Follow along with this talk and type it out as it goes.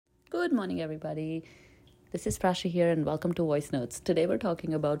Good morning, everybody. This is Prasha here, and welcome to Voice Notes. Today, we're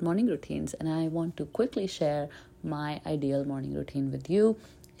talking about morning routines, and I want to quickly share my ideal morning routine with you.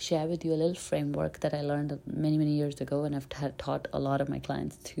 Share with you a little framework that I learned many, many years ago, and I've taught a lot of my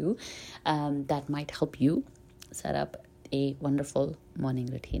clients too, that might help you set up a wonderful morning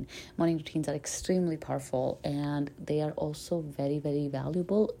routine. Morning routines are extremely powerful, and they are also very, very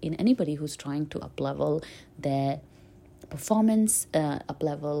valuable in anybody who's trying to up-level their performance,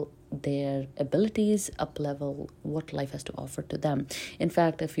 up-level their abilities, up-level what life has to offer to them. In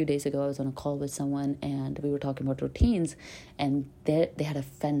fact, a few days ago, I was on a call with someone and we were talking about routines, and they had a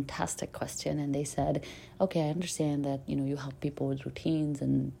fantastic question, and they said, okay, I understand that you help people with routines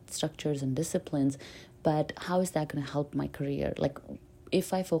and structures and disciplines, but how is that going to help my career? Like,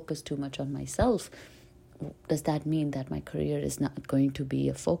 if I focus too much on myself, does that mean that my career is not going to be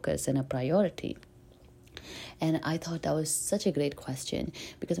a focus and a priority? And I thought that was such a great question,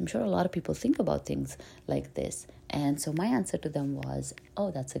 because I'm sure a lot of people think about things like this. And so my answer to them was, oh,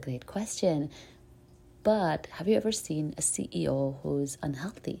 that's a great question. But have you ever seen a CEO who's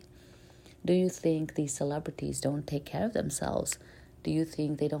unhealthy? Do you think these celebrities don't take care of themselves? Do you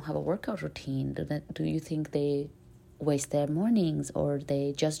think they don't have a workout routine? Do you think they waste their mornings, or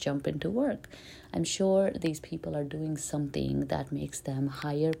they just jump into work? I'm sure these people are doing something that makes them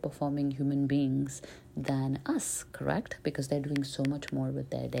higher performing human beings than us, correct? Because they're doing so much more with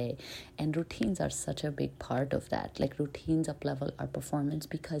their day. And routines are such a big part of that. Like, routines up-level our performance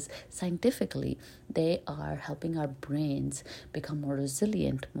because scientifically they are helping our brains become more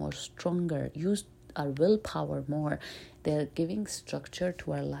resilient, more stronger, use our willpower more. They're giving structure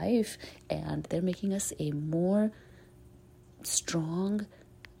to our life, and they're making us a more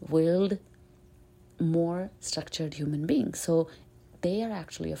strong-willed, more structured human being. So they are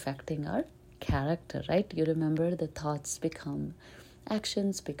actually affecting our character, right? You remember, the thoughts become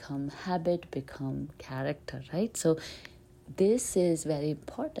actions, become habit, become character, right? So this is very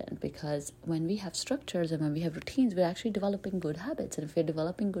important, because when we have structures and when we have routines, we're actually developing good habits. And if we're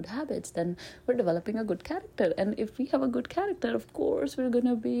developing good habits, then we're developing a good character. And if we have a good character, of course, we're going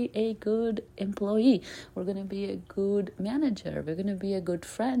to be a good employee. We're going to be a good manager. We're going to be a good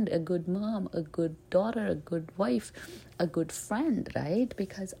friend, a good mom, a good daughter, a good wife, a good friend, right?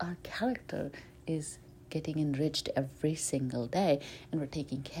 Because our character is getting enriched every single day, and we're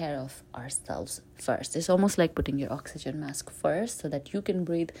taking care of ourselves first. It's almost like putting your oxygen mask first so that you can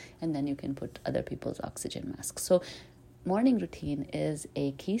breathe, and then you can put other people's oxygen masks. So morning routine is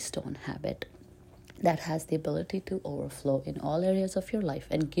a keystone habit that has the ability to overflow in all areas of your life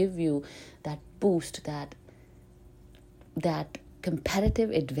and give you that boost, that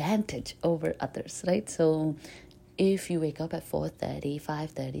competitive advantage over others, right? So if you wake up at 4:30,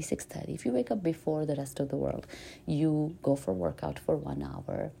 5:30, 6:30, if you wake up before the rest of the world, you go for workout for 1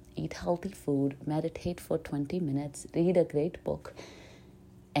 hour, eat healthy food, meditate for 20 minutes, read a great book,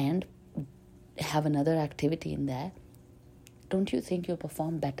 and have another activity in there, don't you think you'll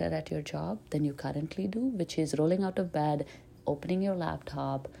perform better at your job than you currently do, which is rolling out of bed, opening your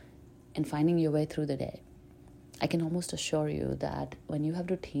laptop, and finding your way through the day? I can almost assure you that when you have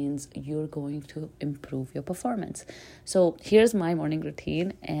routines, you're going to improve your performance. So here's my morning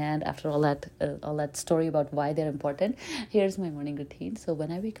routine, and after all that story about why they're important, here's my morning routine. So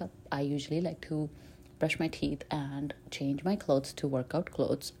when I wake up, I usually like to brush my teeth and change my clothes to workout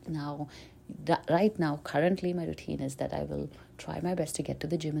clothes. Now, right now, currently, my routine is that I will try my best to get to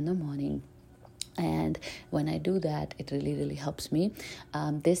the gym in the morning. And when I do that, it really, really helps me.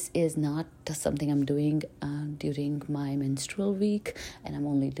 This is not something I'm doing during my menstrual week, and I'm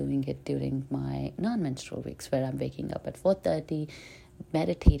only doing it during my non-menstrual weeks, where I'm waking up at 4:30,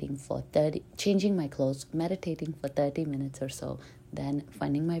 meditating for 30, changing my clothes, meditating for 30 minutes or so, then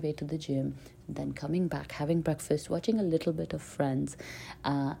finding my way to the gym, then coming back, having breakfast, watching a little bit of Friends,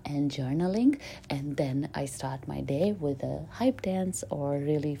 and journaling. And then I start my day with a hype dance or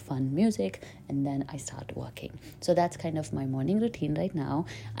really fun music, and then I start working. So that's kind of my morning routine right now.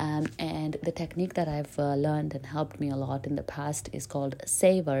 And the technique that I've learned and helped me a lot in the past is called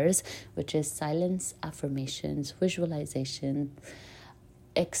SAVERS, which is silence, affirmations, visualization,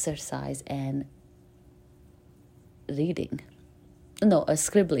 exercise, and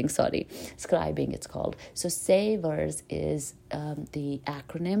scribing it's called. So SAVERS is the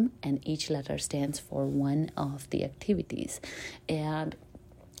acronym, and each letter stands for one of the activities. And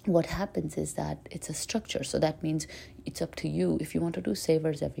what happens is that it's a structure. So that means it's up to you. If you want to do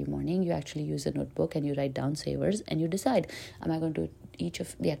SAVERS every morning, you actually use a notebook and you write down SAVERS, and you decide, am I going to each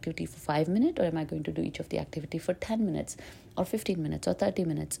of the activity for 5 minutes, or am I going to do each of the activity for 10 minutes or 15 minutes or 30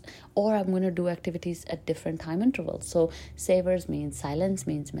 minutes? Or I'm going to do activities at different time intervals. So savers means silence,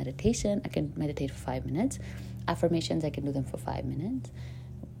 means meditation. I can meditate for 5 minutes. Affirmations, I can do them for 5 minutes.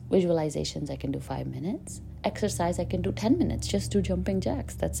 Visualizations, I can do 5 minutes. Exercise, I can do 10 minutes. Just do jumping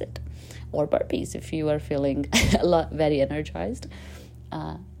jacks. That's it. Or burpees if you are feeling very energized.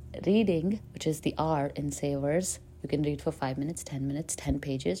 Reading, which is the R in savers, you can read for 5 minutes, 10 minutes, 10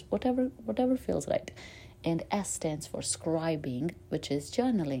 pages, whatever feels right. And S stands for scribing, which is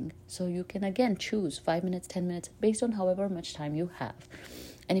journaling. So you can again choose 5 minutes, 10 minutes, based on however much time you have.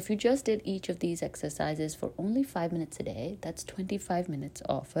 And if you just did each of these exercises for only 5 minutes a day, that's 25 minutes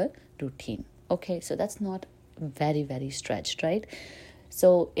of a routine. Okay, so that's not very, very stretched, right?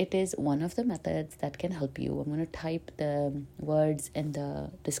 So it is one of the methods that can help you. I'm going to type the words in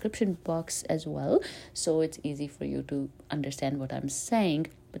the description box as well, so it's easy for you to understand what I'm saying.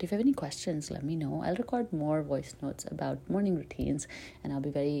 But if you have any questions, let me know. I'll record more voice notes about morning routines, and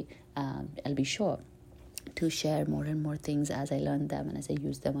I'll be sure to share more and more things as I learn them and as I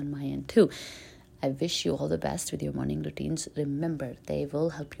use them on my end too. I wish you all the best with your morning routines. Remember, they will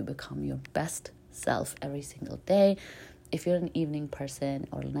help you become your best self every single day. If you're an evening person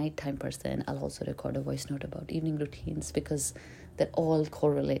or a nighttime person, I'll also record a voice note about evening routines because they're all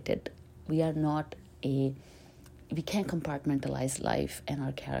correlated. We can't compartmentalize life and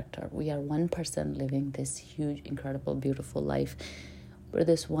our character. We are one person living this huge, incredible, beautiful life. We're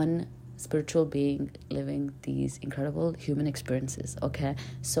this one spiritual being living these incredible human experiences, okay?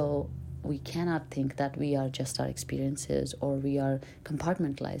 So we cannot think that we are just our experiences or we are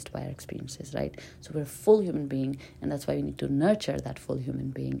compartmentalized by our experiences, right? So we're a full human being, and that's why we need to nurture that full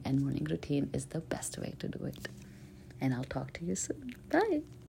human being, and morning routine is the best way to do it. And I'll talk to you soon. Bye.